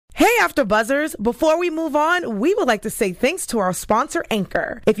AfterBuzzers, before we move on, we would like to say thanks to our sponsor,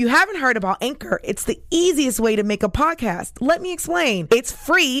 Anchor. If you haven't heard about Anchor, it's the easiest way to make a podcast. Let me explain. It's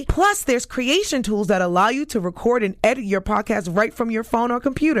free, plus there's creation tools that allow you to record and edit your podcast right from your phone or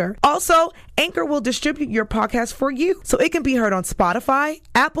computer. Also, Anchor will distribute your podcast for you, so it can be heard on Spotify,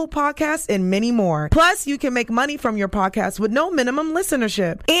 Apple Podcasts, and many more. Plus, you can make money from your podcast with no minimum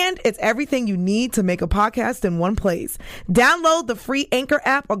listenership. And it's everything you need to make a podcast in one place. Download the free Anchor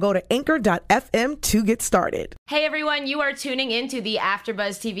app or go to anchor.fm to get started. Hey everyone, you are tuning into the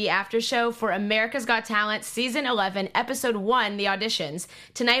AfterBuzz TV After Show for America's Got Talent Season 11, Episode 1, The Auditions.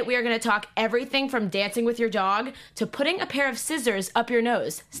 Tonight we are going to talk everything from dancing with your dog to putting a pair of scissors up your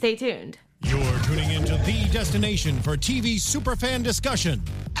nose. Stay tuned. You're tuning into the destination for TV superfan discussion,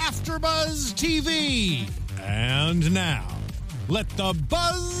 AfterBuzz TV. And now, let the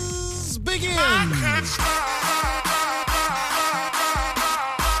buzz begin.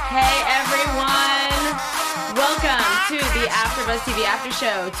 Hey everyone, welcome to the AfterBuzz TV After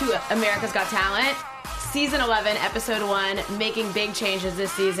Show to America's Got Talent, Season 11, Episode 1, making big changes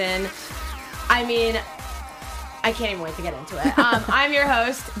this season. I mean, I can't even wait to get into it. I'm your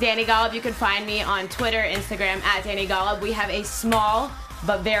host, Danny Golub. You can find me on Twitter, Instagram, at Danny Golub. We have a small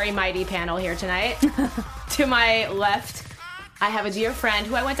but very mighty panel here tonight. To my left, I have a dear friend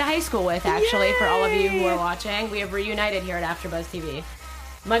who I went to high school with, actually. Yay! For all of you who are watching. We have reunited here at AfterBuzz TV.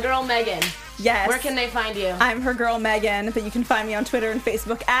 My girl, Megan. Yes. Where can they find you? I'm her girl, Megan, but you can find me on Twitter and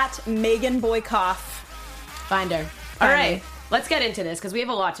Facebook at Megan Boykoff. Find her. All right. Let's get into this because we have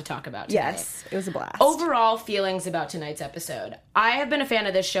a lot to talk about tonight. Yes, it was a blast. Overall feelings about tonight's episode. I have been a fan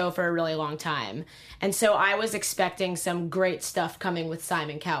of this show for a really long time, and so I was expecting some great stuff coming with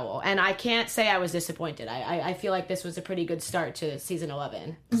Simon Cowell, and I can't say I was disappointed. I feel like this was a pretty good start to Season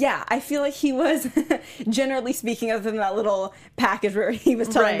 11. Yeah, I feel like he was, generally speaking, other than that little package where he was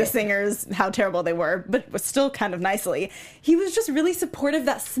telling the singers how terrible they were, but was still kind of nicely, he was just really supportive.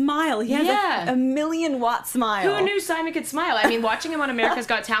 That smile. He has a million-watt smile. Who knew Simon could smile? I mean, watching him on America's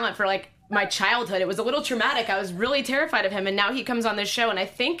Got Talent for, like, my childhood, it was a little traumatic. I was really terrified of him, and now he comes on this show, and I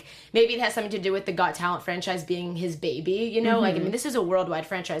think maybe it has something to do with the Got Talent franchise being his baby, you know? Like, I mean, this is a worldwide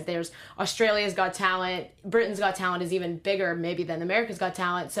franchise. There's Australia's Got Talent, Britain's Got Talent is even bigger, maybe, than America's Got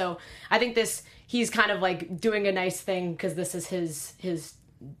Talent, so I think he's kind of, like, doing a nice thing, because this is his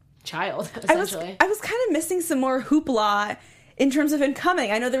child, essentially. I was kind of missing some more hoopla in terms of him coming.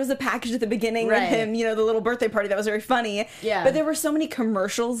 I know there was a package at the beginning with him, you know, the little birthday party that was very funny. Yeah. But there were so many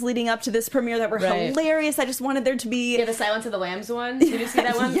commercials leading up to this premiere that were hilarious. I just wanted there to be... Yeah, the Silence of the Lambs one. Did you see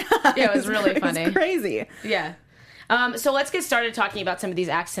that one? Yeah, it was really funny. It was crazy. Yeah. So let's get started talking about some of these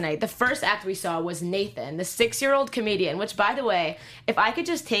acts tonight. The first act we saw was Nathan, the 6-year-old comedian, which, by the way, if I could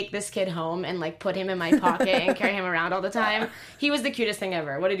just take this kid home and, like, put him in my pocket and carry him around all the time, he was the cutest thing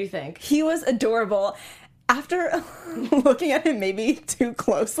ever. What did you think? He was adorable. After looking at him maybe too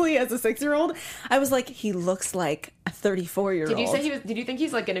closely as a 6-year-old, I was like, he looks like a 34-year-old. Did you think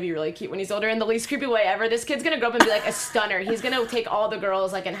he's like going to be really cute when he's older in the least creepy way ever? This kid's going to grow up and be like a stunner. He's going to take all the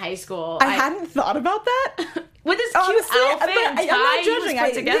girls like in high school. I hadn't thought about that. With his cute outfit and tie, I'm not judging. he was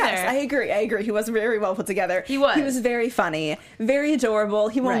put together. Yes, I agree. He was very well put together. He was. He was very funny, very adorable.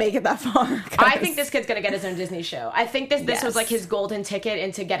 He won't make it that far. I think this kid's going to get his own Disney show. I think this was like his golden ticket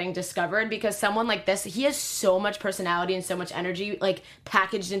into getting discovered, because someone like this, he has so much personality and so much energy, like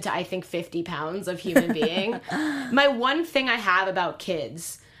packaged into, I think, 50 pounds of human being. My one thing I have about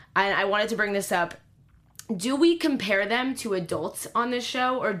kids, and I wanted to bring this up, do we compare them to adults on this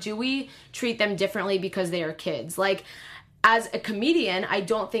show, or do we treat them differently because they are kids? Like, as a comedian, I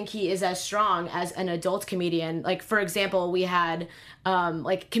don't think he is as strong as an adult comedian. Like, for example, we had,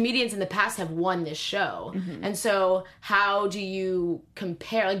 like, comedians in the past have won this show. Mm-hmm. And so how do you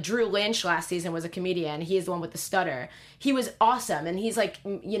compare? Like, Drew Lynch last season was a comedian. He is the one with the stutter. He was awesome, and he's, like,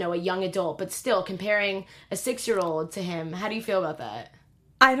 you know, a young adult. But still, comparing a 6-year-old to him, how do you feel about that?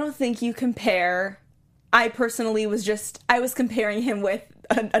 I don't think you compare... I personally was comparing him with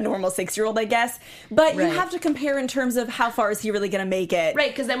a normal 6-year-old, I guess. But you have to compare in terms of how far is he really going to make it.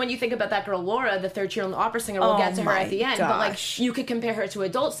 Right, because then when you think about that girl, Laura, the 13-year-old opera singer, we'll get to her at the end. Gosh. But, like, you could compare her to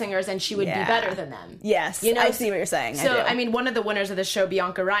adult singers, and she would be better than them. Yes, you know? I see what you're saying. So, I mean, one of the winners of the show,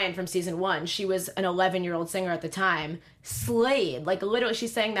 Bianca Ryan from season 1, she was an 11-year-old singer at the time. Slayed. Like, literally, she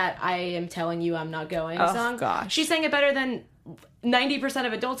sang that I Am Telling You I'm Not Going song. Gosh. She sang it better than 90%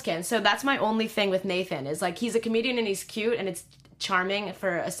 of adults can. So that's my only thing with Nathan, is like, he's a comedian and he's cute, and it's charming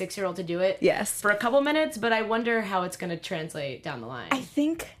for a 6-year-old to do it for a couple minutes, but I wonder how it's going to translate down the line. I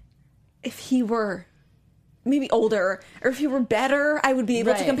think if he were maybe older, or if he were better, I would be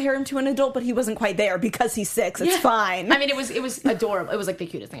able to compare him to an adult, but he wasn't quite there because he's 6. It's fine. I mean, it was adorable. It was like the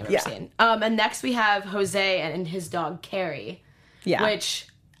cutest thing I've ever seen. And next we have Jose and his dog Carrie. Yeah. Which,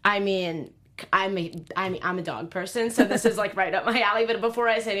 I mean, I'm a dog person, so this is like right up my alley. But before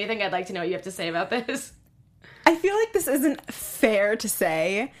I say anything, I'd like to know what you have to say about this. I feel like this isn't fair to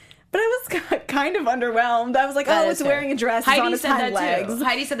say, but I was kind of underwhelmed. I was like, oh, it's wearing a dress, it's on its hind legs. Too.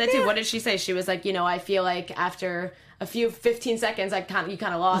 Heidi said that too. What did she say? She was like, I feel like after a few 15 seconds, you kind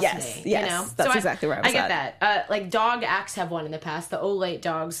of lost me. Yes, that's exactly where I was I get that. Like, dog acts have won in the past. The Olate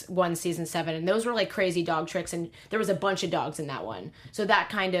dogs won season 7, and those were like crazy dog tricks, and there was a bunch of dogs in that one. So that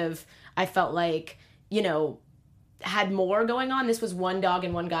kind of, I felt like, had more going on. This was one dog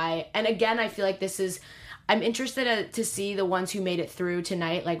and one guy. And again, I feel like I'm interested to see the ones who made it through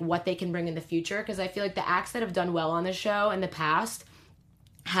tonight, like what they can bring in the future, because I feel like the acts that have done well on the show in the past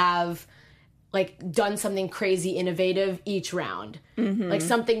have like done something crazy innovative each round, like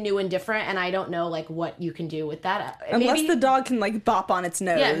something new and different, and I don't know like what you can do with that. Unless the dog can like bop on its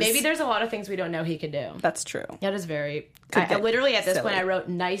nose. Yeah, maybe there's a lot of things we don't know he can do. That's true. That is very. I literally at this point I wrote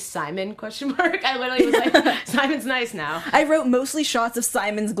 "nice Simon?" ? I literally was like, Simon's nice now. I wrote mostly shots of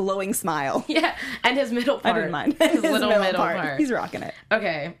Simon's glowing smile. Yeah, and his middle part. I didn't mind his little middle part. He's rocking it.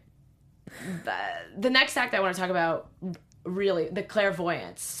 Okay. The next act I want to talk about, really, the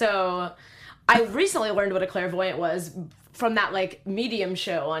clairvoyance. So, I recently learned what a clairvoyant was from that, like, Medium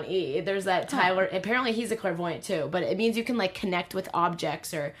show on E! There's that Tyler, apparently he's a clairvoyant too, but it means you can, like, connect with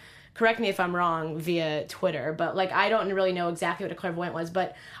objects, or correct me if I'm wrong via Twitter, but, like, I don't really know exactly what a clairvoyant was,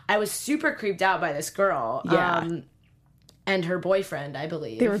 but I was super creeped out by this girl. Yeah. And her boyfriend, I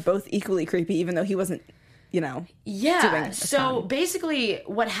believe. They were both equally creepy, even though he wasn't, doing so basically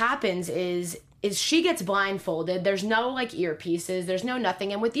what happens is she gets blindfolded. There's no, like, earpieces. There's no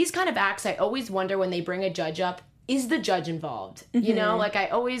nothing. And with these kind of acts, I always wonder when they bring a judge up, is the judge involved? Like, I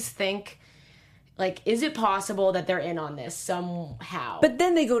always think, like, is it possible that they're in on this somehow? But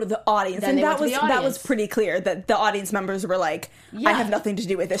then they go to the audience, and that was pretty clear that the audience members were like, I have nothing to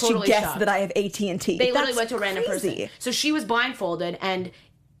do with this. Totally she guessed shocked that I have AT&T. They literally went to a random person. So she was blindfolded, and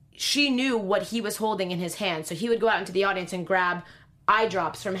she knew what he was holding in his hand. So he would go out into the audience and grab eye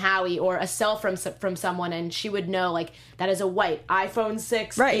drops from Howie or a cell from someone, and she would know, like, that is a white iPhone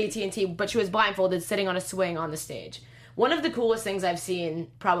 6 AT&T, but she was blindfolded sitting on a swing on the stage. One of the coolest things I've seen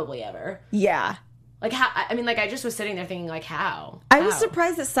probably ever. Yeah. Like, how, I mean, like, I just was sitting there thinking, like, how? I was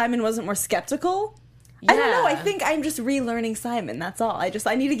surprised that Simon wasn't more skeptical. Yeah. I don't know. I think I'm just relearning Simon. That's all. I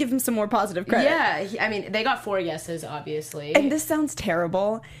need to give him some more positive credit. Yeah. I mean, they got 4 yeses, obviously. And this sounds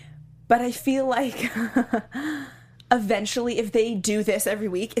terrible, but I feel like eventually, if they do this every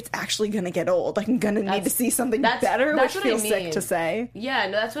week, it's actually going to get old. Like, I'm going to need to see something better, which feels sick to say. Yeah,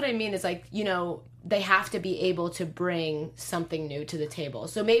 no, that's what I mean. It's like, they have to be able to bring something new to the table.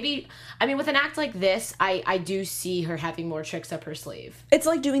 So maybe, I mean, with an act like this, I do see her having more tricks up her sleeve. It's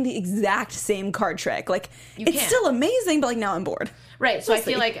like doing the exact same card trick. Like, it's still amazing, but, like, now I'm bored. Right, so I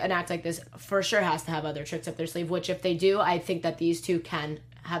feel like an act like this for sure has to have other tricks up their sleeve, which if they do, I think that these two can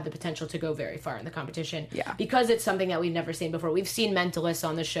have the potential to go very far in the competition. Yeah. Because it's something that we've never seen before. We've seen mentalists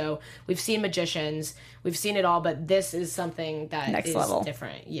on the show. We've seen magicians. We've seen it all, but this is something that is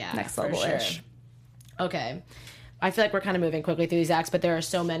different. Yeah, next level-ish. Sure. Okay. I feel like we're kind of moving quickly through these acts, but there are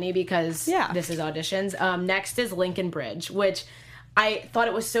so many because this is auditions. Next is Lincoln Bridge, which I thought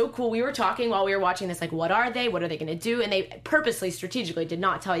it was so cool. We were talking while we were watching this, like, what are they? What are they going to do? And they purposely, strategically did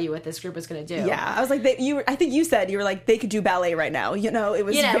not tell you what this group was going to do. Yeah, I was like, I think you said, you were like, they could do ballet right now. It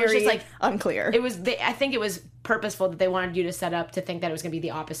was very it was just, like, unclear. I think it was purposeful that they wanted you to set up to think that it was going to be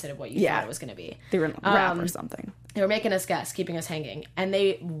the opposite of what you thought it was going to be. They were rap or something. They were making us guess, keeping us hanging. And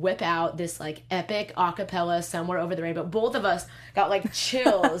they whip out this, like, epic a cappella Somewhere Over the Rainbow. Both of us got, like,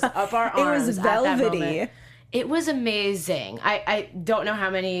 chills up our arms. It was velvety. It was amazing. I don't know how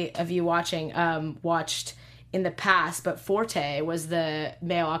many of you watching watched in the past, but Forte was the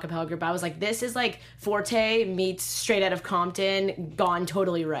male a cappella group. I was like, this is like Forte meets Straight Outta Compton gone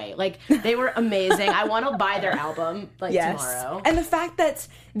totally right. Like, they were amazing. I want to buy their album, like, tomorrow. And the fact that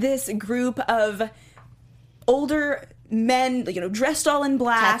this group of older men, dressed all in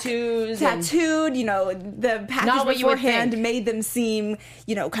black, tattooed, the package beforehand made them seem,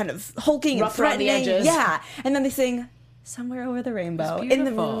 kind of hulking and throughining. The edges. Yeah. And then they sing Somewhere Over the Rainbow. It was In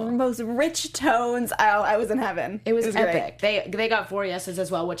the beautiful. most rich tones. I was in heaven. It was epic. Great. They got 4 yeses as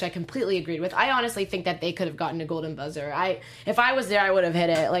well, which I completely agreed with. I honestly think that they could have gotten a golden buzzer. If I was there, I would have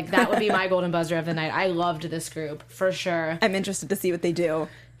hit it. Like, that would be my golden buzzer of the night. I loved this group, for sure. I'm interested to see what they do.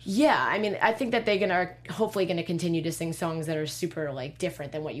 Yeah, I mean, I think that are hopefully going to continue to sing songs that are super, like,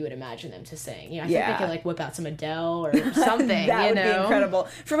 different than what you would imagine them to sing. You know, I think they could, like, whip out some Adele or something, That would be incredible.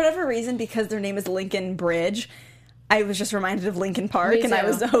 For whatever reason, because their name is Lincoln Bridge, I was just reminded of Lincoln Park, and I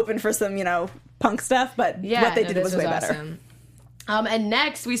was hoping for some, punk stuff, but what they did was way better. And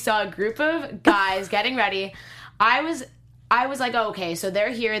next, we saw a group of guys getting ready. I was like, oh, okay, so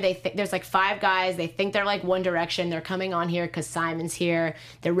they're here. There's like 5 guys. They think they're like One Direction. They're coming on here because Simon's here.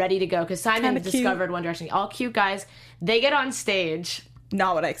 They're ready to go because Simon discovered One Direction. All cute guys. They get on stage.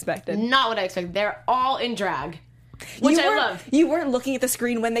 Not what I expected. They're all in drag. Which I love. You weren't looking at the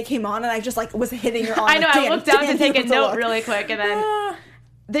screen when they came on, and I just was hitting your arm. I know. Like, I looked down to take a note really quick, and then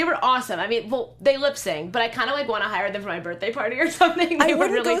they were awesome. I mean, well, they lip sync, but I kind of want to hire them for my birthday party or something. I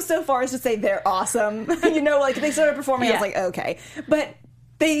wouldn't go so far as to say they're awesome. Like they started performing. I was like, okay, but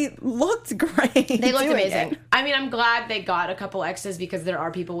they looked great. They looked amazing. I mean, I'm glad they got a couple X's because there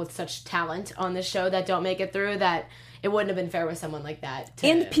are people with such talent on this show that don't make it through that. It wouldn't have been fair with someone like that.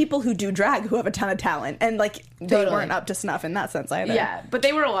 And people who do drag who have a ton of talent. And, they weren't up to snuff in that sense either. Yeah, but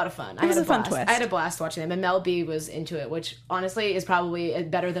they were a lot of fun. It was a fun twist. I had a blast watching them. And Mel B was into it, which, honestly, is probably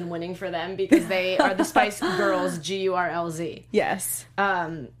better than winning for them because they are the Spice Girls, GURLZ. Yes.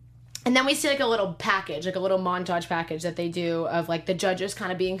 And then we see, like, a little package, like a little montage package that they do of, like, the judges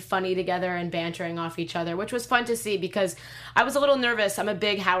kind of being funny together and bantering off each other, which was fun to see because I was a little nervous. I'm a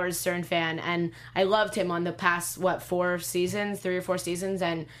big Howard Stern fan, and I loved him on the past, 3 or 4 seasons,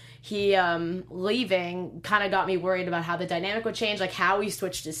 and he leaving kind of got me worried about how the dynamic would change, like how he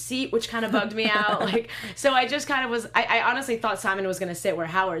switched his seat, which kind of bugged me out. So I just kind of I honestly thought Simon was going to sit where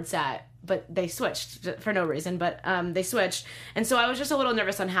Howard sat, but they switched for no reason, but they switched. And so I was just a little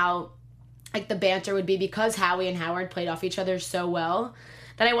nervous on how like the banter would be because Howie and Howard played off each other so well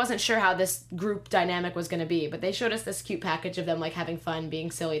that I wasn't sure how this group dynamic was going to be. But they showed us this cute package of them like having fun,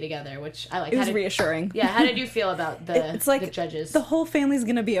 being silly together, which I like. It was reassuring. Yeah, how did you feel about the judges? The whole family's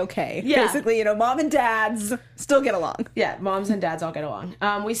going to be okay. Yeah. Basically, mom and dads still get along. Yeah, moms and dads all get along.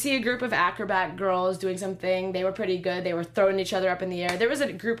 We see a group of acrobat girls doing something. They were pretty good. They were throwing each other up in the air. There was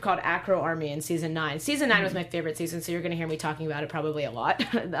a group called Acro Army in season 9. Season 9 was my favorite season, so you're going to hear me talking about it probably a lot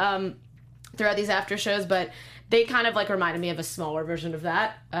throughout these after shows, but they kind of like reminded me of a smaller version of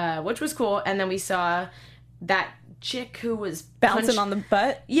that, which was cool. And then we saw that chick who was bouncing on the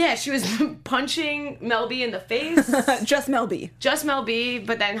butt. Yeah, she was punching Mel B in the face. Just Mel B.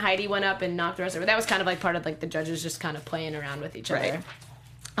 But then Heidi went up and knocked the rest of her. That was kind of like part of like the judges just kind of playing around with each other.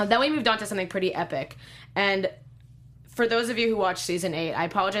 Then we moved on to something pretty epic. And for those of you who watched season 8, I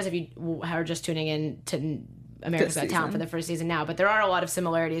apologize if you are just tuning in to America's Got Talent for the first season now, but there are a lot of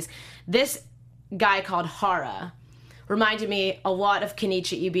similarities. This guy called Hara reminded me a lot of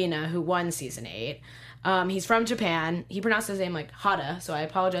Kenichi Ibina, who won season 8. He's from Japan. He pronounced his name like Hara, so I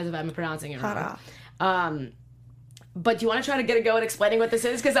apologize if I'm pronouncing it wrong. But do you want to try to get a go at explaining what this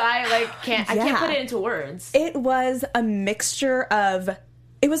is? Because I can't put it into words. It was a mixture of...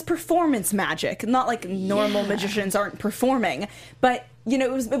 It was performance magic, not like normal magicians aren't performing, but it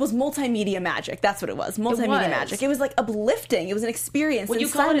was multimedia magic. That's what it was. Multimedia magic. It was like uplifting. It was an experience. Would and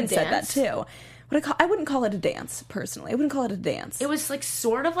you call Simon it a said dance? that too. I wouldn't call it a dance personally. I wouldn't call it a dance. It was like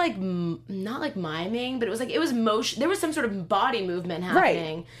sort of like not like miming, but it was motion. There was some sort of body movement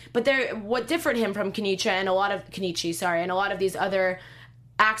happening. Right. But what differed him from Kenichi and a lot of these other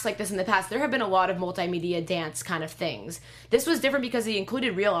acts like this in the past, there have been a lot of multimedia dance kind of things. This was different because he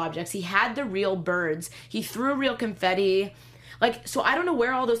included real objects. He had the real birds. He threw real confetti. So I don't know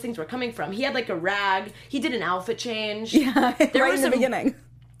where all those things were coming from. He had like a rag. He did an outfit change. Yeah, right in the beginning.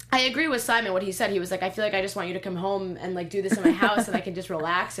 I agree with Simon, what he said. He was like, I feel like I just want you to come home and like do this in my house and I can just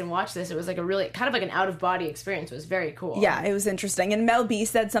relax and watch this. It was like a really kind of like an out-of-body experience. It was very cool. Yeah, it was interesting. And Mel B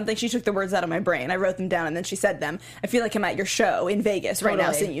said something. She took the words out of my brain. I wrote them down and then she said them. I feel like I'm at your show in Vegas right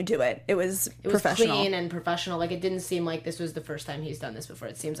now seeing you do it. It was professional. It was clean and professional. Like, it didn't seem like this was the first time he's done this before.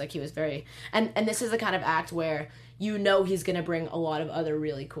 It seems like he was very... And this is the kind of act where he's going to bring a lot of other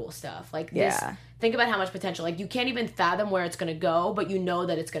really cool stuff. Like, this... Yeah. Think about how much potential. Like, you can't even fathom where it's going to go, but you know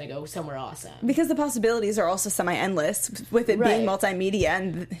that it's going to go somewhere awesome. Because the possibilities are also semi-endless with it being multimedia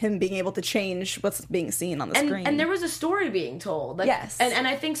and him being able to change what's being seen on the screen. And there was a story being told. Like, yes. And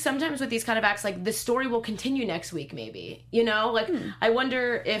I think sometimes with these kind of acts, like, the story will continue next week, maybe. I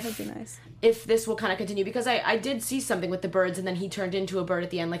wonder if... That would be nice. if this will kind of continue, because I did see something with the birds, and then he turned into a bird at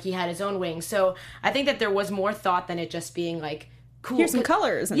the end, like he had his own wings. So I think that there was more thought than it just being like, cool. Here's some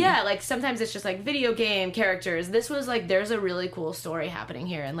colors. Yeah, like sometimes it's just like video game characters. This was like, there's a really cool story happening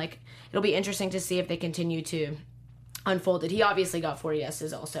here, and like it'll be interesting to see if they continue to unfold it. He obviously got 4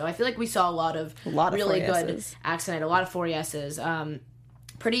 yeses also. I feel like we saw a lot of really good acts tonight, a lot of 4 yeses.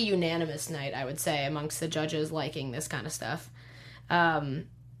 Pretty unanimous night, I would say, amongst the judges liking this kind of stuff.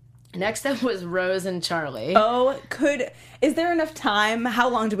 Next up was Rose and Charlie. Is there enough time? How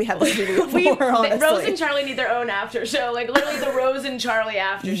long do we have this video for, honestly? Rose and Charlie need their own after show. Like, literally the Rose and Charlie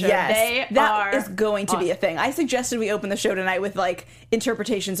after show. Yes, that is going to be a thing. I suggested we open the show tonight with, like,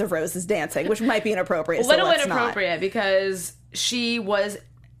 interpretations of Rose's dancing, which might be inappropriate, a little bit inappropriate, because she was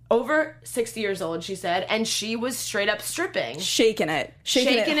over 60 years old, she said, and she was straight up stripping. Shaking it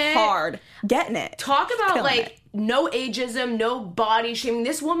hard. Getting it. Talk about, like, no ageism, no body shaming.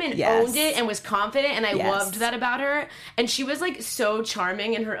 This woman owned it and was confident, and I loved that about her. And she was, like, so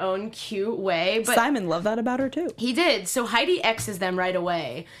charming in her own cute way. But Simon loved that about her, too. He did. So Heidi X's them right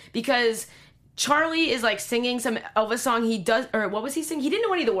away, because Charlie is, like, singing some Elvis song he does, or what was he singing? He didn't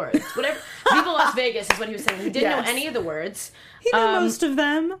know any of the words. Whatever. Viva Las Vegas is what he was singing. He didn't know any of the words. He knew most of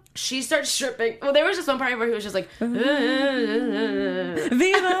them. She starts stripping. Well, there was just one part where he was just like, Viva.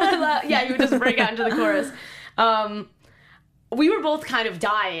 Yeah, he would just break out into the chorus. We were both kind of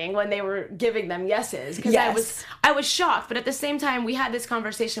dying when they were giving them yeses, because I was shocked. But at the same time, we had this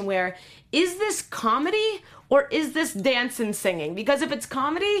conversation where, is this comedy or is this dance and singing? Because if it's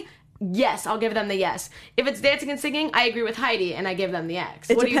comedy, yes, I'll give them the yes. If it's dancing and singing, I agree with Heidi and I give them the X.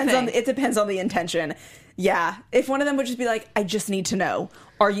 What do you think? It depends on the intention. Yeah. If one of them would just be like, I just need to know,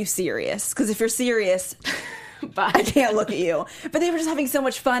 are you serious? Because if you're serious, I can't look at you. But they were just having so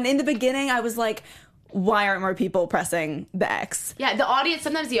much fun. In the beginning, I was like, why aren't more people pressing the X? Yeah, the audience,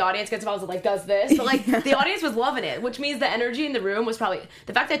 sometimes the audience gets involved and like, does this? But like, the audience was loving it, which means the energy in the room was probably,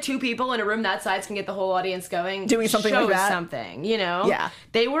 the fact that 2 people in a room that size can get the whole audience going, doing something shows like that. Something, you know? Yeah.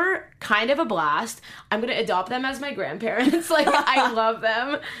 They were kind of a blast. I'm going to adopt them as my grandparents. Like, I love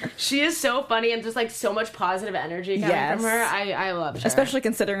them. She is so funny and just like so much positive energy coming from her. I love her. Especially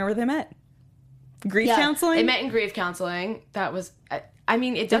considering where they met. Grief counseling? They met in grief counseling. That was, I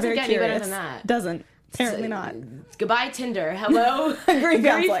mean, it doesn't get any better than that. Doesn't. Apparently not. Goodbye, Tinder. Hello, grief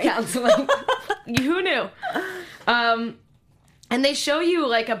counseling. Who knew? And they show you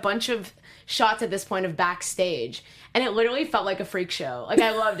like a bunch of shots at this point of backstage, and it literally felt like a freak show. Like,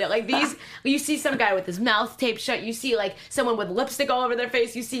 I loved it. Like, these, you see some guy with his mouth taped shut. You see like someone with lipstick all over their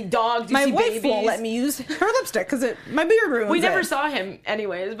face. You see dogs. You see babies. My wife won't let me use her lipstick because my beard ruins it. We never saw him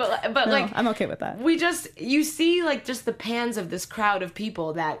anyways, but no, like, I'm okay with that. You see like just the pans of this crowd of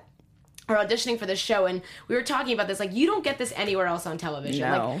people that are auditioning for this show, and we were talking about this, like, you don't get this anywhere else on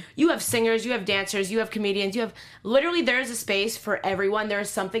television. No. Like, you have singers, you have dancers, you have comedians, you have, literally, there's a space for everyone. There's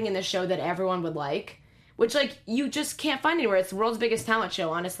something in the show that everyone would like, which, like, you just can't find anywhere. It's the world's biggest talent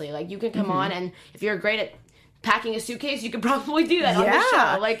show, honestly. Like, you can come on, and if you're great at packing a suitcase, you could probably do that on the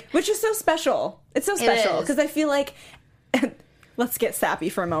show. Like, which is so special. It's so special, because I feel like let's get sappy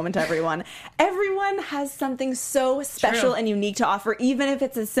for a moment, everyone. Everyone has something so special and unique to offer, even if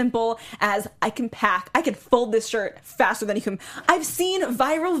it's as simple as, I can fold this shirt faster than you can. I've seen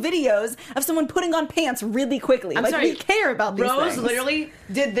viral videos of someone putting on pants really quickly. I'm sorry, we care about these things. Rose literally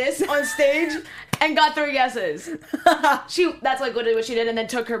did this on stage and got 3 yeses. That's like literally what she did, and then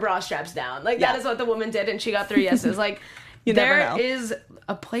took her bra straps down. Like, that is what the woman did, and she got 3 yeses. Like, there is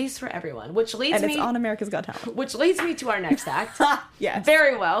a place for everyone, which leads me... And it's on America's Got Talent. Which leads me to our next act. Yes.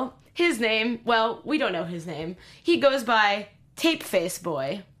 Very well. His name, well, we don't know his name. He goes by Tape Face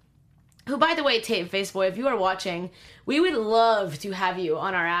Boy. Who, by the way, Tape Face Boy, if you are watching, we would love to have you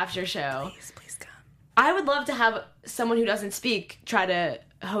on our after show. Please come. I would love to have someone who doesn't speak try to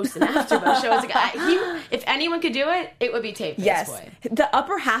host an AfterBuzz show. If anyone could do it, it would be Tape Face Boy. The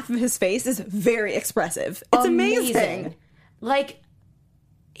upper half of his face is very expressive. It's amazing. Like,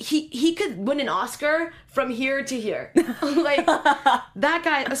 he could win an Oscar from here to here. Like, that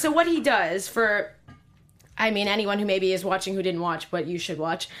guy. So what he does for, I mean, anyone who maybe is watching who didn't watch, but you should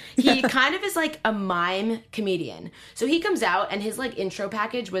watch, he kind of is like a mime comedian. So he comes out, and his like intro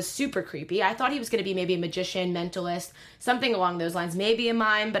package was super creepy. I thought he was going to be maybe a magician, mentalist, something along those lines. Maybe a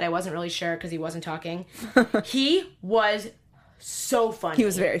mime, but I wasn't really sure because he wasn't talking. He was so funny. He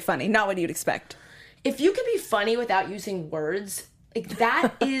was very funny. Not what you'd expect. If you could be funny without using words, like,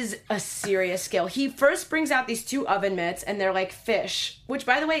 that is a serious skill. He first brings out these 2 oven mitts, and they're like fish. Which,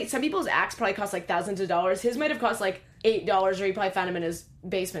 by the way, some people's acts probably cost like thousands of dollars. His might have cost like $8, or he probably found them in his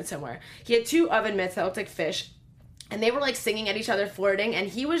basement somewhere. He had 2 oven mitts that looked like fish. And they were, like, singing at each other, flirting, and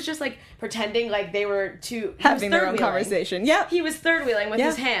he was just, like, pretending like they were having their own conversation. Yeah. He was third-wheeling with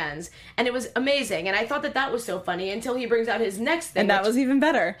his hands, and it was amazing. And I thought that was so funny until he brings out his next thing. And that was even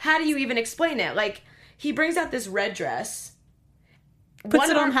better. How do you even explain it? Like, he brings out this red dress. Puts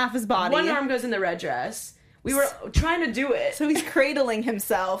it on half his body. One arm goes in the red dress. We were trying to do it. So he's cradling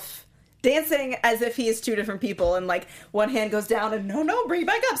himself, dancing as if he is two different people, and like one hand goes down and no, bring it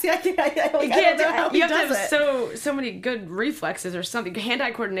back up. See, I don't know how he have does to have so many good reflexes or something, hand-eye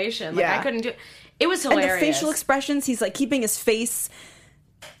coordination. Like I couldn't do it. It was hilarious. And the facial expressions, he's like keeping his face,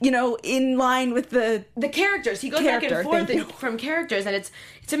 in line with the characters. He goes back and forth from characters, and it's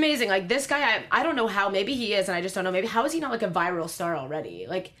amazing. Like this guy, I don't know how. Maybe he is, and I just don't know. Maybe how is he not like a viral star already?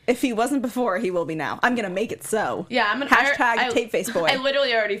 Like if he wasn't before, he will be now. I'm gonna make it so. Yeah, I'm gonna hashtag tape face boy. I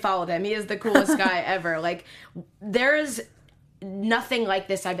literally already followed him. He is the coolest guy ever. Like there's nothing like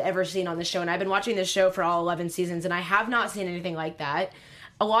this I've ever seen on the show, and I've been watching this show for all 11 seasons, and I have not seen anything like that.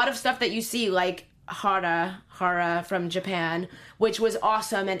 A lot of stuff that you see, like Hara from Japan, which was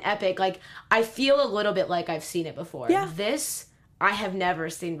awesome and epic. Like I feel a little bit like I've seen it before. Yeah. This I have never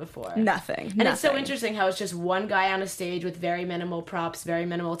seen before. Nothing. And it's so interesting how it's just one guy on a stage with very minimal props, very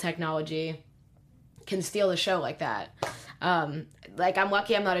minimal technology, can steal the show like that. Like I'm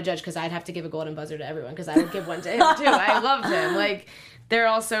lucky I'm not a judge because I'd have to give a golden buzzer to everyone because I would give one to him too. I loved him. Like they're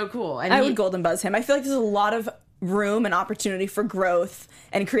all so cool. And I would golden buzz him. I feel like there's a lot of room and opportunity for growth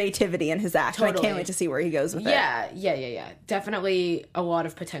and creativity in his act. Totally. I can't wait to see where he goes with it. Yeah. Definitely a lot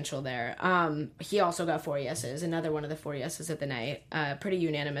of potential there. He also got 4 yeses. Another one of the 4 yeses of the night. Pretty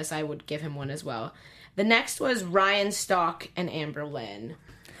unanimous. I would give him one as well. The next was Ryan Stock and Amber Lynn.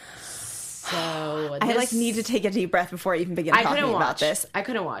 So I need to take a deep breath before I even begin talking about this. I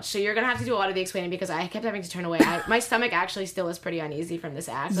couldn't watch. So you're going to have to do a lot of the explaining because I kept having to turn away. My stomach actually still is pretty uneasy from this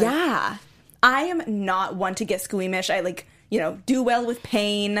act. Yeah. I am not one to get squeamish. I do well with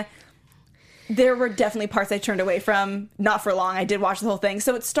pain. There were definitely parts I turned away from. Not for long. I did watch the whole thing.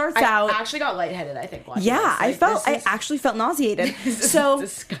 So it starts out. I actually got lightheaded, I think, watching this. I actually felt nauseated. So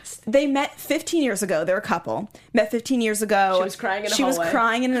disgusting. They met 15 years ago. They're a couple. Met 15 years ago. She was crying in a hallway. She was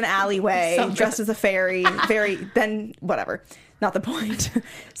crying in an alleyway, dressed as a fairy. Then whatever. Not the point.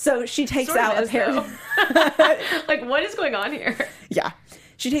 So she takes out a pair of... Like, what is going on here? Yeah.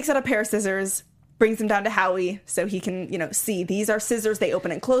 She takes out a pair of scissors, brings them down to Howie so he can, see these are scissors. They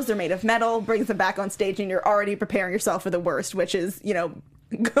open and close. They're made of metal. Brings them back on stage, and you're already preparing yourself for the worst, which is,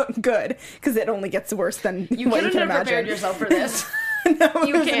 good because it only gets worse than what you can imagine. You couldn't have prepared yourself for this. No,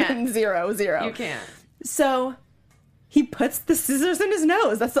 you can't. Zero. You can't. So he puts the scissors in his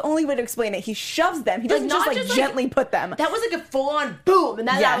nose. That's the only way to explain it. He shoves them. He doesn't just gently put them. That was like a full-on boom, and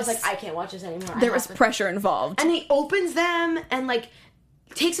I was like, I can't watch this anymore. There was pressure involved. And he opens them and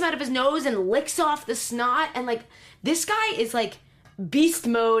takes him out of his nose and licks off the snot, and this guy is beast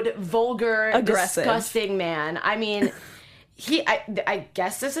mode, vulgar, aggressive, disgusting man. I mean, I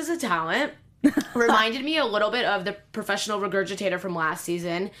guess this is a talent. Reminded me a little bit of the professional regurgitator from last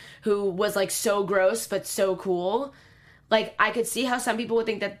season, who was so gross but so cool. I could see how some people would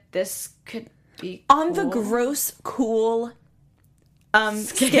think that this could be on the gross cool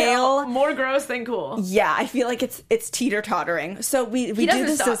scale. More gross than cool. Yeah, I feel like it's teeter-tottering. So we do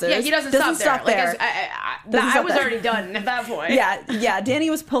the scissors. Yeah, he doesn't stop there. I was already done at that point. Yeah. Danny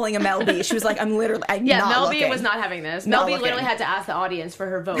was pulling a Mel B. She was like, I'm not Mel looking. B was not having this. Mel B literally had to ask the audience for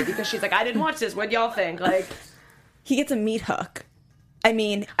her vote because she's like, I didn't watch this. What y'all think? He gets a meat hook. I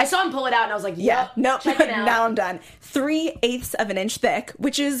mean, I saw him pull it out and I was like, nope. Check it out. Now I'm done. 3/8 of an inch thick,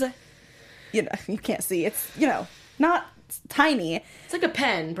 which is, you can't see. It's, not tiny. It's like a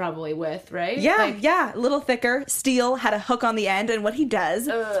pen, probably, right? Yeah, a little thicker. Steel had a hook on the end, and what he does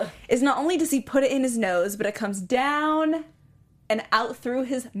is not only does he put it in his nose, but it comes down and out through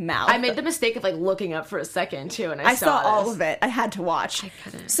his mouth. I made the mistake of looking up for a second too, and I saw all of it. I had to watch. I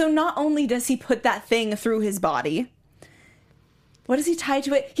couldn't. So not only does he put that thing through his body, what does he tie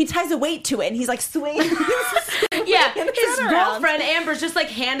to it? He ties a weight to it, and he's swinging. Yeah, his girlfriend Amber's just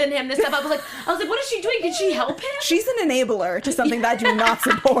handing him this stuff. I was like, what is she doing? Can she help him? She's an enabler to something that I do not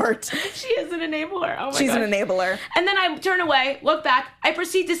support. She is an enabler. Oh my She's an enabler. And then I turn away, look back. I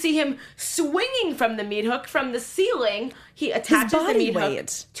proceed to see him swinging from the meat hook from the ceiling. He attaches the meat hook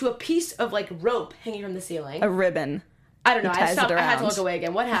to a piece of rope hanging from the ceiling. A ribbon. I don't know. I had to look away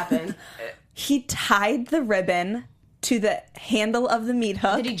again. What happened? He tied the ribbon to the handle of the meat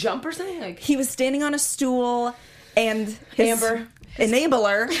hook. Did he jump or something? He was standing on a stool, and his Amber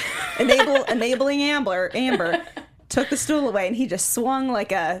enabling Amber took the stool away, and he just swung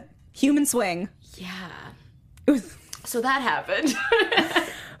like a human swing. Yeah. It was so that happened.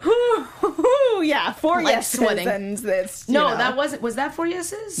 Oh yeah, 4 like, yeses sweating. and this. Was that 4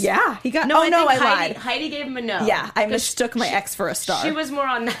 yeses? Yeah, he got. No, I think lied. Heidi gave him a no. Yeah, I mistook my ex for a star. She was more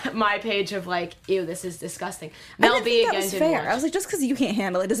on my page of like, ew, this is disgusting. I Mel didn't B think that again was didn't fair. watch. I was like, just because you can't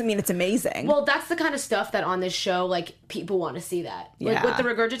handle it doesn't mean it's amazing. Well, that's the kind of stuff that on this show, like, people want to see that. Like, Yeah. with the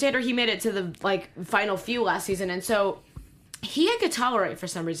Regurgitator, he made it to the, like, final few last season, and so he could tolerate, for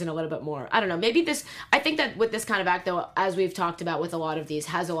some reason, a little bit more. I don't know. Maybe I think that with this kind of act, though, as we've talked about with a lot of these,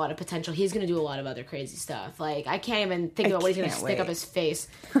 has a lot of potential. He's going to do a lot of other crazy stuff. Like, I can't even think about what he's going to stick up his face.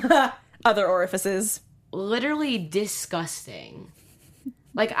 Other orifices. Literally disgusting.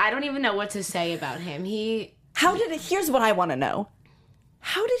 Like, I don't even know what to say about him. Here's what I want to know.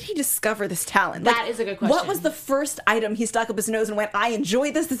 How did he discover this talent? That is a good question. What was the first item he stuck up his nose and went, I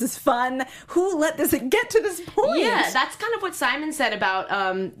enjoy this is fun? Who let this get to this point? Yeah, that's kind of what Simon said about,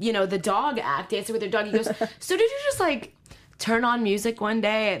 the dog act, Dancing with Your Dog. He goes, so did you just, like, turn on music one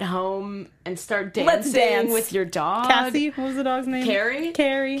day at home and start dancing with your dog? Cassie? What was the dog's name? Carrie.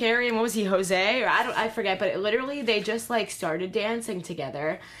 Carrie. And what was he, Jose? Or I forget, but literally they just, like, started dancing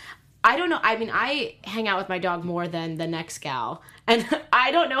together. I don't know. I mean, I hang out with my dog more than the next gal. And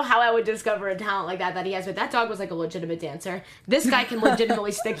I don't know how I would discover a talent like that he has. But that dog was like a legitimate dancer. This guy can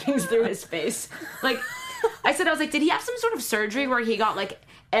legitimately stick things through his face. Like, I was like, did he have some sort of surgery where he got like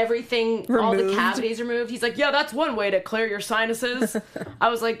everything, removed. All the cavities removed? He's like, yeah, that's one way to clear your sinuses. I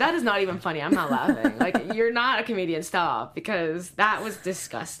was like, that is not even funny. I'm not laughing. Like, you're not a comedian. Stop. Because that was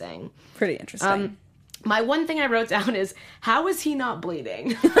disgusting. Pretty interesting. My one thing I wrote down is, how is he not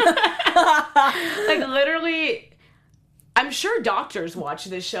bleeding? Like, literally, I'm sure doctors watch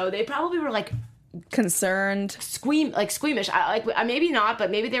this show. They probably were, like, concerned. Squeamish. Maybe not, but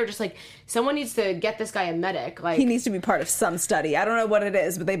maybe they were just like, someone needs to get this guy a medic. Like, he needs to be part of some study. I don't know what it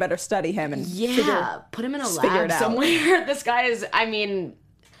is, but they better study him and put him in a lab somewhere. This guy is, I mean,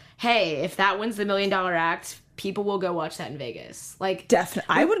 hey, if that wins the $1 Million Act, people will go watch that in Vegas. Like,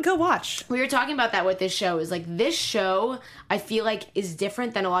 definitely, I would go watch. We were talking about that with this show. Is like, this show, I feel like, is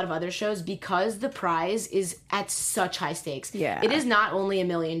different than a lot of other shows because the prize is at such high stakes. Yeah, it is not only $1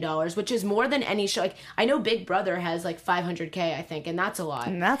 million, which is more than any show. Like, I know Big Brother has like $500K, I think, and that's a lot.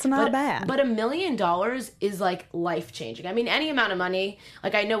 And that's not bad. But $1 million is like life changing. I mean, any amount of money.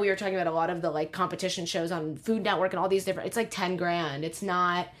 Like, I know we were talking about a lot of the like competition shows on Food Network and all these different. It's like 10 grand. It's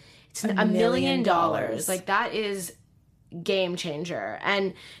not. It's $1 million. Like, that is game changer.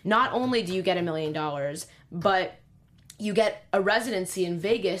 And not only do you get $1 million, but you get a residency in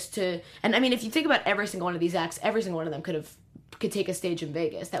Vegas and I mean, if you think about every single one of these acts, every single one of them could take a stage in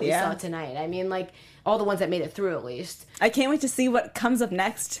Vegas that we saw tonight. I mean, like, all the ones that made it through, at least. I can't wait to see what comes up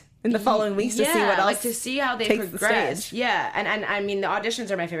next in the following weeks to see what else, like, to see how they progress. Yeah, and I mean, the auditions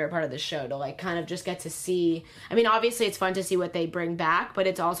are my favorite part of the show, to like kind of just get to see. I mean, obviously it's fun to see what they bring back, but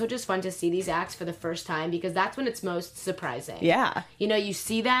it's also just fun to see these acts for the first time because that's when it's most surprising. Yeah, you know, you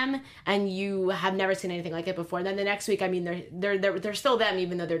see them and you have never seen anything like it before. And then the next week, I mean, they're still them,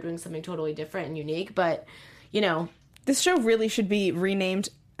 even though they're doing something totally different and unique. But you know, this show really should be renamed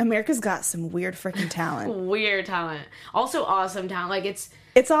America's Got Some Weird Freaking Talent. Weird talent, also awesome talent. Like,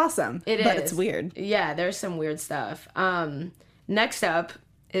 it's awesome, but it's weird. Yeah, there's some weird stuff. Next up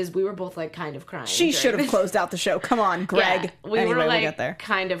is we were both like kind of crying. She should have closed out the show. Come on, Greg. Yeah, we were like we'll get there.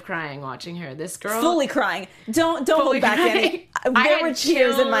 Kind of crying watching her. This girl fully crying. Don't hold back any. There were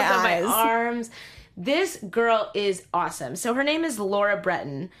tears in my eyes. My arms. This girl is awesome. So her name is Laura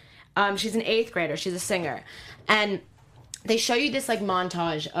Breton. She's an 8th grader. She's a singer, and they show you this like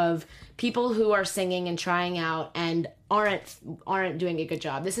montage of people who are singing and trying out and aren't doing a good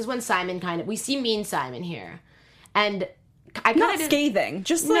job. This is when Simon we see mean Simon here, and I not scathing,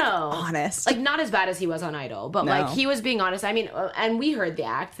 just like honest, like not as bad as he was on Idol, but like he was being honest. I mean, and we heard the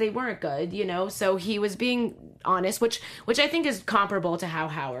act; they weren't good, you know. So he was being honest, which I think is comparable to how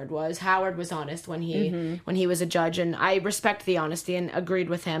Howard was. Howard was honest when he was a judge, and I respect the honesty and agreed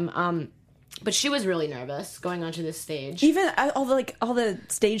with him. But she was really nervous going onto this stage. Even all the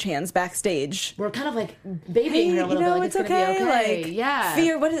stagehands backstage were kind of like babying her a little bit. Like, it's okay. Be okay. Like, yeah.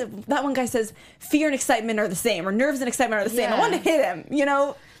 Fear. What is it? That one guy says? Fear and excitement are the same, or nerves and excitement are the same. I wanted to hit him. You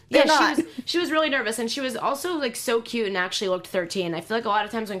know. Yeah, she was really nervous, and she was also like so cute and actually looked 13. I feel like a lot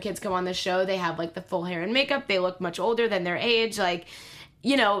of times when kids come on this show, they have like the full hair and makeup. They look much older than their age. Like,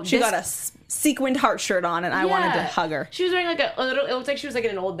 you know, she got a sequined heart shirt on, and I wanted to hug her. She was wearing like a little. It looked like she was like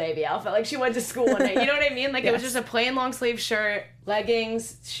in an Old Baby outfit. Like she went to school one day. You know what I mean? Like it was just a plain long sleeve shirt,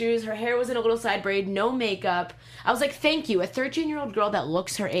 leggings, shoes. Her hair was in a little side braid, no makeup. I was like, thank you, a 13-year-old girl that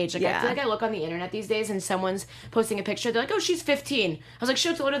looks her age. Like I feel like I look on the internet these days, and someone's posting a picture. They're like, oh, she's 15. I was like, she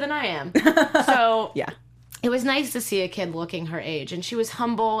looks older than I am. So yeah. it was nice to see a kid looking her age, and she was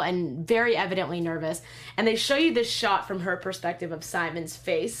humble and very evidently nervous. And they show you this shot from her perspective of Simon's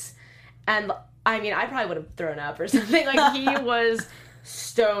face, and I mean, I probably would have thrown up or something. Like, he was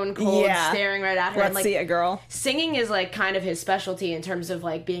stone cold, staring right at her. Let's see it, girl. Singing is like kind of his specialty in terms of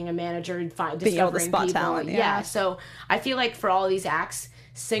like being a manager and discovering able to spot people. Talent, yeah. So I feel like for all of these acts,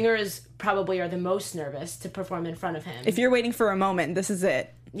 singers probably are the most nervous to perform in front of him. If you're waiting for a moment, this is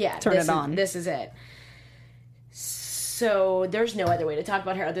it. Yeah, turn it on. This is it. So there's no other way to talk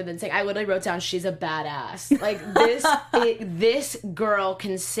about her other than saying, I literally wrote down, she's a badass. Like, this girl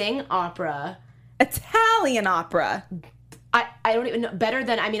can sing opera. Italian opera. I don't even know, better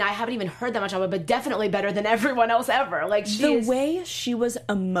than, I mean, I haven't even heard that much opera, but definitely better than everyone else ever. Like, way she was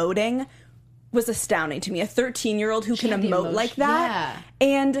emoting was astounding to me. A 13-year-old who can emote like that. Yeah.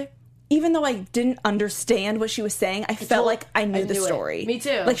 And even though I didn't understand what she was saying, I felt like I knew the story. Me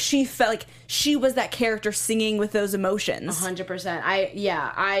too. Like, she felt like she was that character singing with those emotions.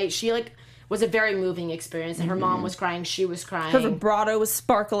 100%. She like was a very moving experience. And her mom was crying, she was crying. Her vibrato was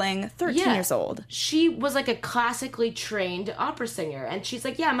sparkling. 13 years old. She was like a classically trained opera singer. And she's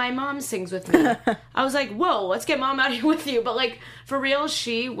like, yeah, my mom sings with me. I was like, whoa, let's get mom out here with you. But like, for real,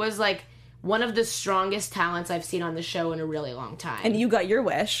 she was like one of the strongest talents I've seen on the show in a really long time. And you got your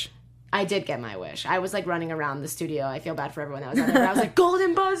wish. I did get my wish. I was like running around the studio. I feel bad for everyone that was out there. But I was like,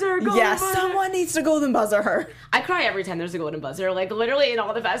 golden buzzer, golden buzzer. Someone needs to golden buzzer her. I cry every time there's a golden buzzer. Like, literally in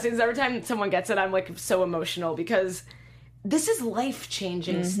all the fast scenes, every time someone gets it, I'm like so emotional because this is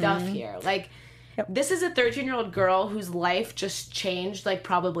life-changing stuff here. Like, this is a 13-year-old girl whose life just changed, like,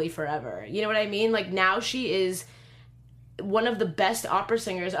 probably forever. You know what I mean? Like, now she is one of the best opera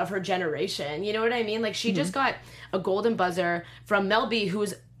singers of her generation. You know what I mean? Like, she just got a golden buzzer from Mel B,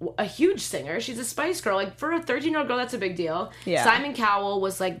 who's a huge singer. She's a Spice Girl. Like, for a 13-year-old girl, that's a big deal. Yeah. Simon Cowell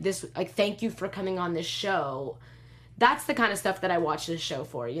was like this, like, thank you for coming on this show. That's the kind of stuff that I watch this show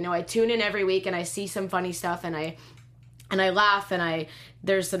for. You know, I tune in every week and I see some funny stuff and I laugh and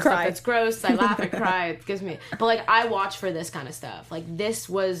there's some stuff that's gross. I laugh, I cry. It gives me, but like, I watch for this kind of stuff. Like, this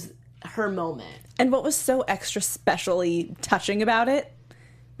was her moment. And what was so extra specially touching about it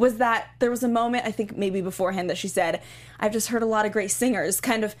was that there was a moment, I think maybe beforehand, that she said, I've just heard a lot of great singers,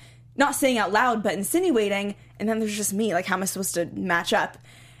 kind of not saying out loud, but insinuating, and then there's just me, like, how am I supposed to match up?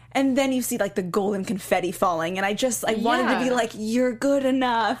 And then you see, like, the golden confetti falling, and I wanted to be like, you're good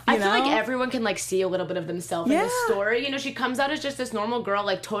enough, you know? I feel like everyone can, like, see a little bit of themselves in this story. You know, she comes out as just this normal girl,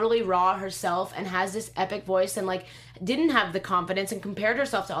 like, totally raw herself, and has this epic voice, and, like, didn't have the confidence, and compared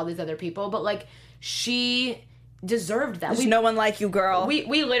herself to all these other people, but, like, she deserved that. There's no one like you, girl.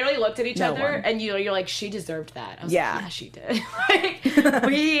 We literally looked at each other, and you're like, she deserved that. I was like, yeah, she did. Like,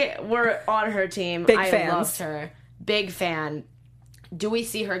 we were on her team. Big I fans. loved her. Big fan. Do we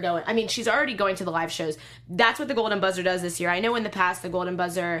see her going? I mean, she's already going to the live shows. That's what the Golden Buzzer does this year. I know in the past the Golden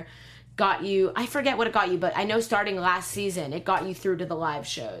Buzzer got you, I forget what it got you, but I know starting last season it got you through to the live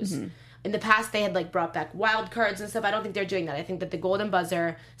shows. In the past, they had, like, brought back wild cards and stuff. I don't think they're doing that. I think that the Golden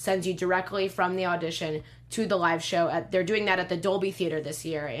Buzzer sends you directly from the audition to the live show. They're doing that at the Dolby Theater this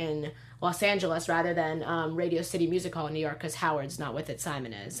year in Los Angeles rather than Radio City Music Hall in New York because Howard's not with it.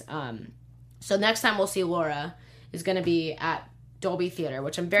 Simon is. So next time we'll see Laura is going to be at Dolby Theater,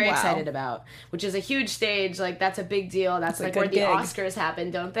 which I'm very excited about, which is a huge stage. Like, that's a big deal. That's like where the Oscars happen,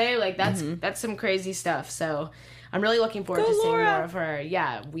 don't they? Like, that's some crazy stuff. So I'm really looking forward to seeing more of her.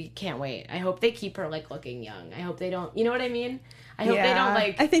 Yeah, we can't wait. I hope they keep her, like, looking young. I hope they don't, you know what I mean? I hope they don't,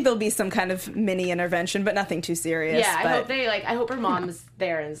 like... I think there'll be some kind of mini intervention, but nothing too serious. Yeah, I hope they, like, I hope her mom's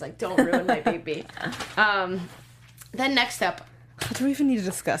there and is like, don't ruin my baby. Then next up... Do we even need to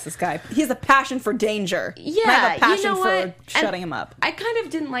discuss this guy? He has a passion for danger. Yeah, I have a passion you know for shutting him up. I kind of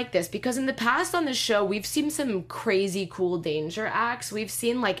didn't like this because in the past on the show, we've seen some crazy cool danger acts. We've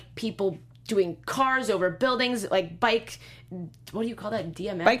seen, like, people doing cars over buildings, like bike... What do you call that?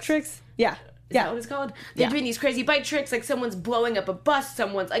 DMX? Bike tricks? Yeah. Is that what it's called? They're doing these crazy bike tricks, like someone's blowing up a bus,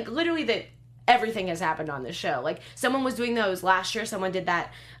 someone's... Like, literally, everything has happened on this show. Like, someone was doing those last year. Someone did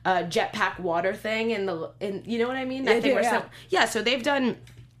that jetpack water thing in you know what I mean? That thing where so they've done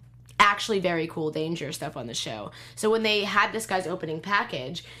actually very cool danger stuff on the show. So when they had this guy's opening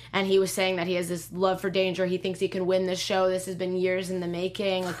package and he was saying that he has this love for danger, he thinks he can win this show, this has been years in the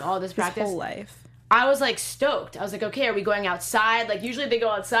making, like all this practice. His whole life. I was like stoked. I was like, okay, are we going outside? Like usually they go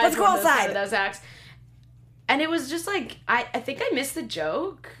outside. Let's go outside. Those acts. And it was just like, I think I missed the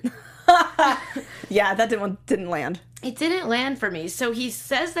joke. Yeah, that didn't land. It didn't land for me. So he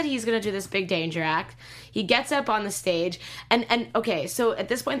says that he's going to do this big danger act. He gets up on the stage. And okay, so at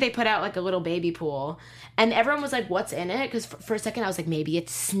this point they put out like a little baby pool. And everyone was like, what's in it? Because for a second I was like, maybe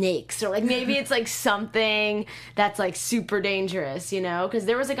it's snakes. Or like maybe it's like something that's like super dangerous, you know? Because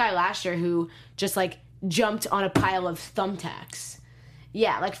there was a guy last year who just like jumped on a pile of thumbtacks.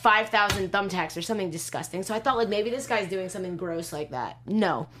 Yeah, like 5,000 thumbtacks or something disgusting. So I thought like maybe this guy's doing something gross like that.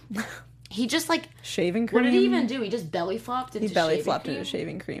 No. He just like... Shaving cream? What did he even do? He just belly flopped into shaving cream? He belly flopped into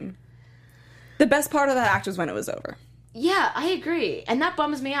shaving cream. The best part of that act was when it was over. Yeah, I agree. And that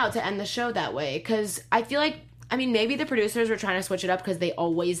bums me out to end the show that way. Because I feel like... I mean, maybe the producers were trying to switch it up because they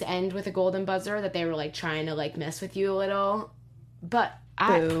always end with a golden buzzer. That they were like trying to like mess with you a little. But...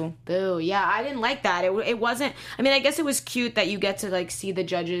 Boo. Yeah, I didn't like that. It wasn't... I mean, I guess it was cute that you get to like see the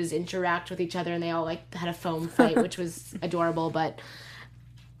judges interact with each other and they all like had a foam fight, which was adorable, but...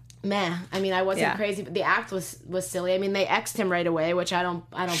 Meh. I mean, I wasn't crazy, but the act was silly. I mean, they X'd him right away, which I don't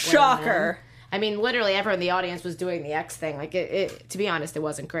blame Shocker. Them. I mean, literally everyone in the audience was doing the X thing. Like, it to be honest, it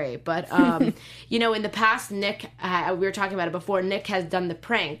wasn't great. But, you know, in the past, Nick, we were talking about it before, Nick has done the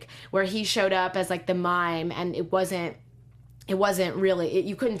prank where he showed up as, like, the mime, and it wasn't really,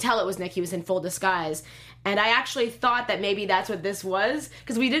 you couldn't tell it was Nick. He was in full disguise. And I actually thought that maybe that's what this was,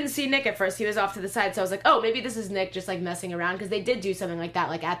 because we didn't see Nick at first. He was off to the side, so I was like, oh, maybe this is Nick just, like, messing around, because they did do something like that,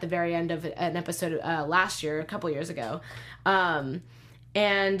 like, at the very end of an episode last year, a couple years ago.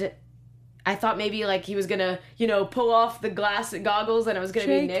 And I thought maybe, like, he was gonna, you know, pull off the glass goggles and it was gonna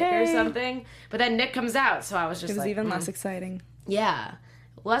be Nick or something. But then Nick comes out, so I was just like... It was even less exciting. Yeah.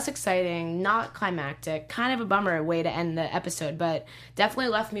 Less exciting, not climactic, kind of a bummer way to end the episode, but definitely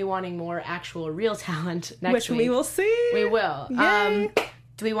left me wanting more actual real talent next week. Which we will see. We will.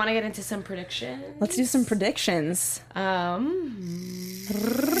 Do we want to get into some predictions? Let's do some predictions. And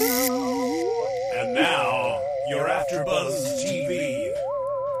now, your AfterBuzz TV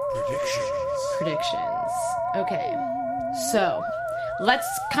predictions. Okay. So... let's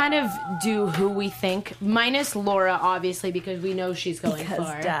kind of do who we think, minus Laura, obviously, because we know she's going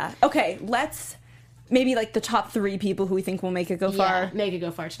far. Okay, let's maybe like the top 3 people who we think will make it go far. Yeah, make it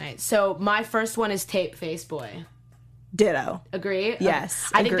go far tonight. So my first one is Tape Face Boy. Ditto. Agree? Yes,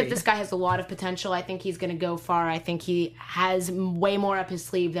 I think that this guy has a lot of potential. I think he's going to go far. I think he has way more up his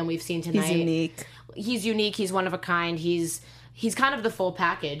sleeve than we've seen tonight. He's unique. He's one of a kind. He's kind of the full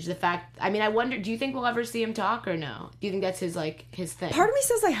package. The fact, I mean, I wonder, do you think we'll ever see him talk or no? Do you think that's his thing? Part of me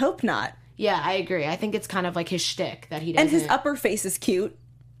says I hope not. Yeah, I agree. I think it's kind of like his shtick that he doesn't. And his upper face is cute.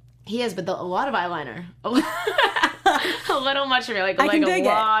 He is, but a lot of eyeliner. A little much for me. Like a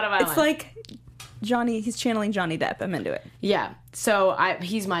lot of eyeliner. It's like Johnny, he's channeling Johnny Depp. I'm into it. Yeah. So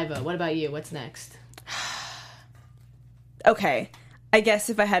he's my vote. What about you? What's next? Okay. I guess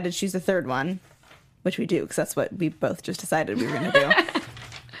if I had to choose a third one, which we do, because that's what we both just decided we were going to do.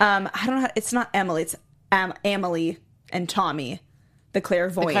 I don't know. It's not Emily. It's Amelie and Tommy, the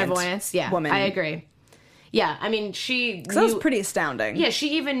clairvoyance woman. I agree. Yeah, I mean, that was pretty astounding. Yeah,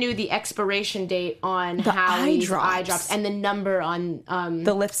 she even knew the expiration date on Hallie's eye drops and the number on...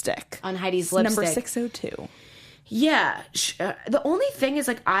 the lipstick. On Heidi's lipstick. Number 602. Yeah. The only thing is,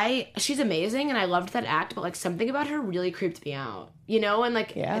 like, she's amazing, and I loved that act, but, like, something about her really creeped me out. You know? And,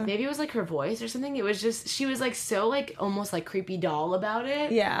 like, maybe it was, like, her voice or something. It was just... She was, like, so, like, almost, like, creepy doll about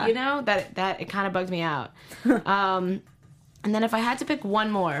it. Yeah. You know? That it kind of bugged me out. And then if I had to pick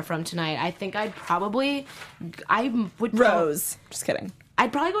one more from tonight, I think I would... Rose. Just kidding.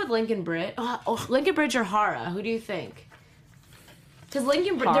 I'd probably go with Lincoln Bridge. Lincoln Bridge or Hara. Who do you think? Because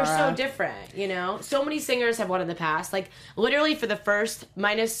Lincoln Bridge, they're so different, you know? So many singers have won in the past. Like, literally for the first,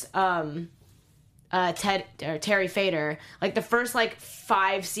 minus Terry Fader, like, the first, like,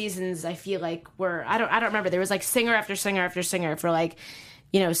 5 seasons, I feel like, were... I don't remember. There was, like, singer after singer after singer for, like,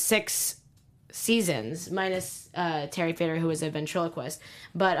 6 seasons, minus Terry Fader, who was a ventriloquist.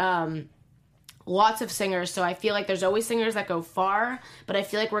 But lots of singers, so I feel like there's always singers that go far, but I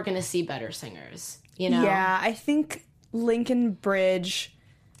feel like we're going to see better singers, you know? Yeah, I think Lincoln Bridge,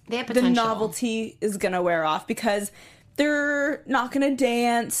 they have potential. The novelty is going to wear off because they're not going to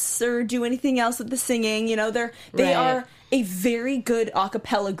dance or do anything else with the singing. You know, they are a very good a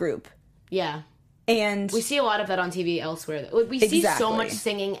cappella group. Yeah. And we see a lot of that on TV elsewhere. We see so much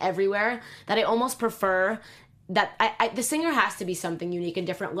singing everywhere that I almost prefer that the singer has to be something unique and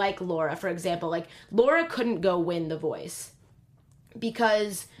different, like Laura, for example. Like, Laura couldn't go win The Voice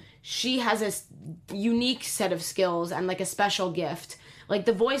because she has a unique set of skills and, like, a special gift. Like,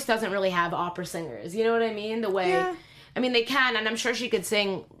 The Voice doesn't really have opera singers. You know what I mean? The way... Yeah. I mean, they can, and I'm sure she could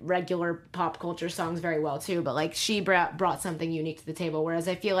sing regular pop culture songs very well too, but like she brought something unique to the table, whereas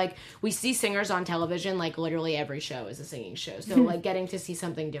I feel like we see singers on television, like literally every show is a singing show, so like getting to see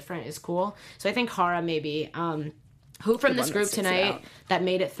something different is cool. So I think Hara maybe. Who from this group tonight that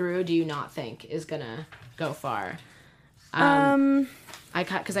made it through do you not think is gonna go far?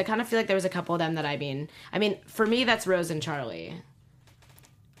 Because I kind of feel like there was a couple of them that I mean, for me that's Rose and Charlie.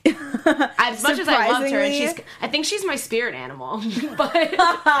 As much as I loved her, and I think she's my spirit animal. But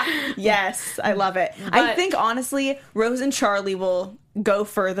yes, I love it. I think honestly, Rose and Charlie will go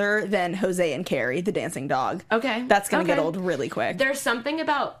further than Jose and Carrie, the dancing dog. Okay, that's gonna get old really quick. There's something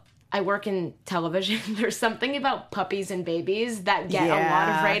about I work in television. There's something about puppies and babies that get a lot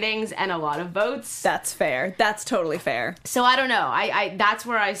of ratings and a lot of votes. That's fair. That's totally fair. So I don't know. I that's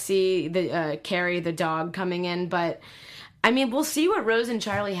where I see the Carrie the dog coming in, but. I mean, we'll see what Rose and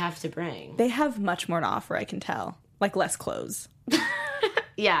Charlie have to bring. They have much more to offer, I can tell. Like, less clothes.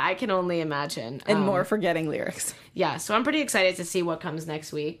 Yeah, I can only imagine. And more forgetting lyrics. Yeah, so I'm pretty excited to see what comes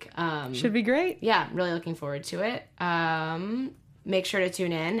next week. Should be great. Yeah, really looking forward to it. Make sure to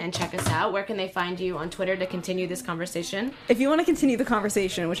tune in and check us out. Where can they find you on Twitter to continue this conversation? If you want to continue the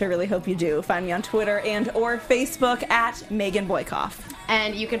conversation, which I really hope you do, find me on Twitter and or Facebook at Megan Boykoff.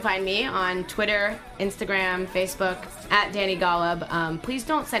 And you can find me on Twitter, Instagram, Facebook, at Danny Golub. Please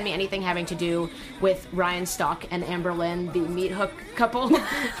don't send me anything having to do with Ryan Stock and Amber Lynn, the meat hook couple.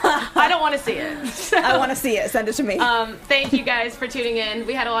 I don't want to see it. So, I want to see it. Send it to me. Thank you guys for tuning in.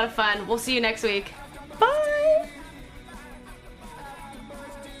 We had a lot of fun. We'll see you next week. Bye.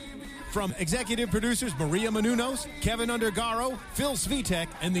 From executive producers Maria Menounos, Kevin Undergaro, Phil Svitek,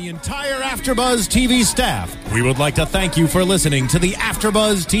 and the entire AfterBuzz TV staff, we would like to thank you for listening to the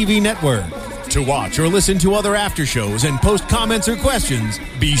AfterBuzz TV network. To watch or listen to other after shows and post comments or questions,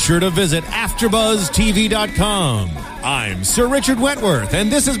 be sure to visit AfterBuzzTV.com. I'm Sir Richard Wentworth,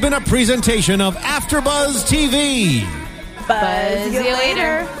 and this has been a presentation of AfterBuzz TV. Buzz you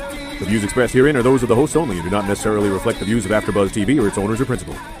later. The views expressed herein are those of the hosts only and do not necessarily reflect the views of AfterBuzz TV or its owners or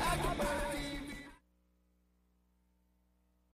principals.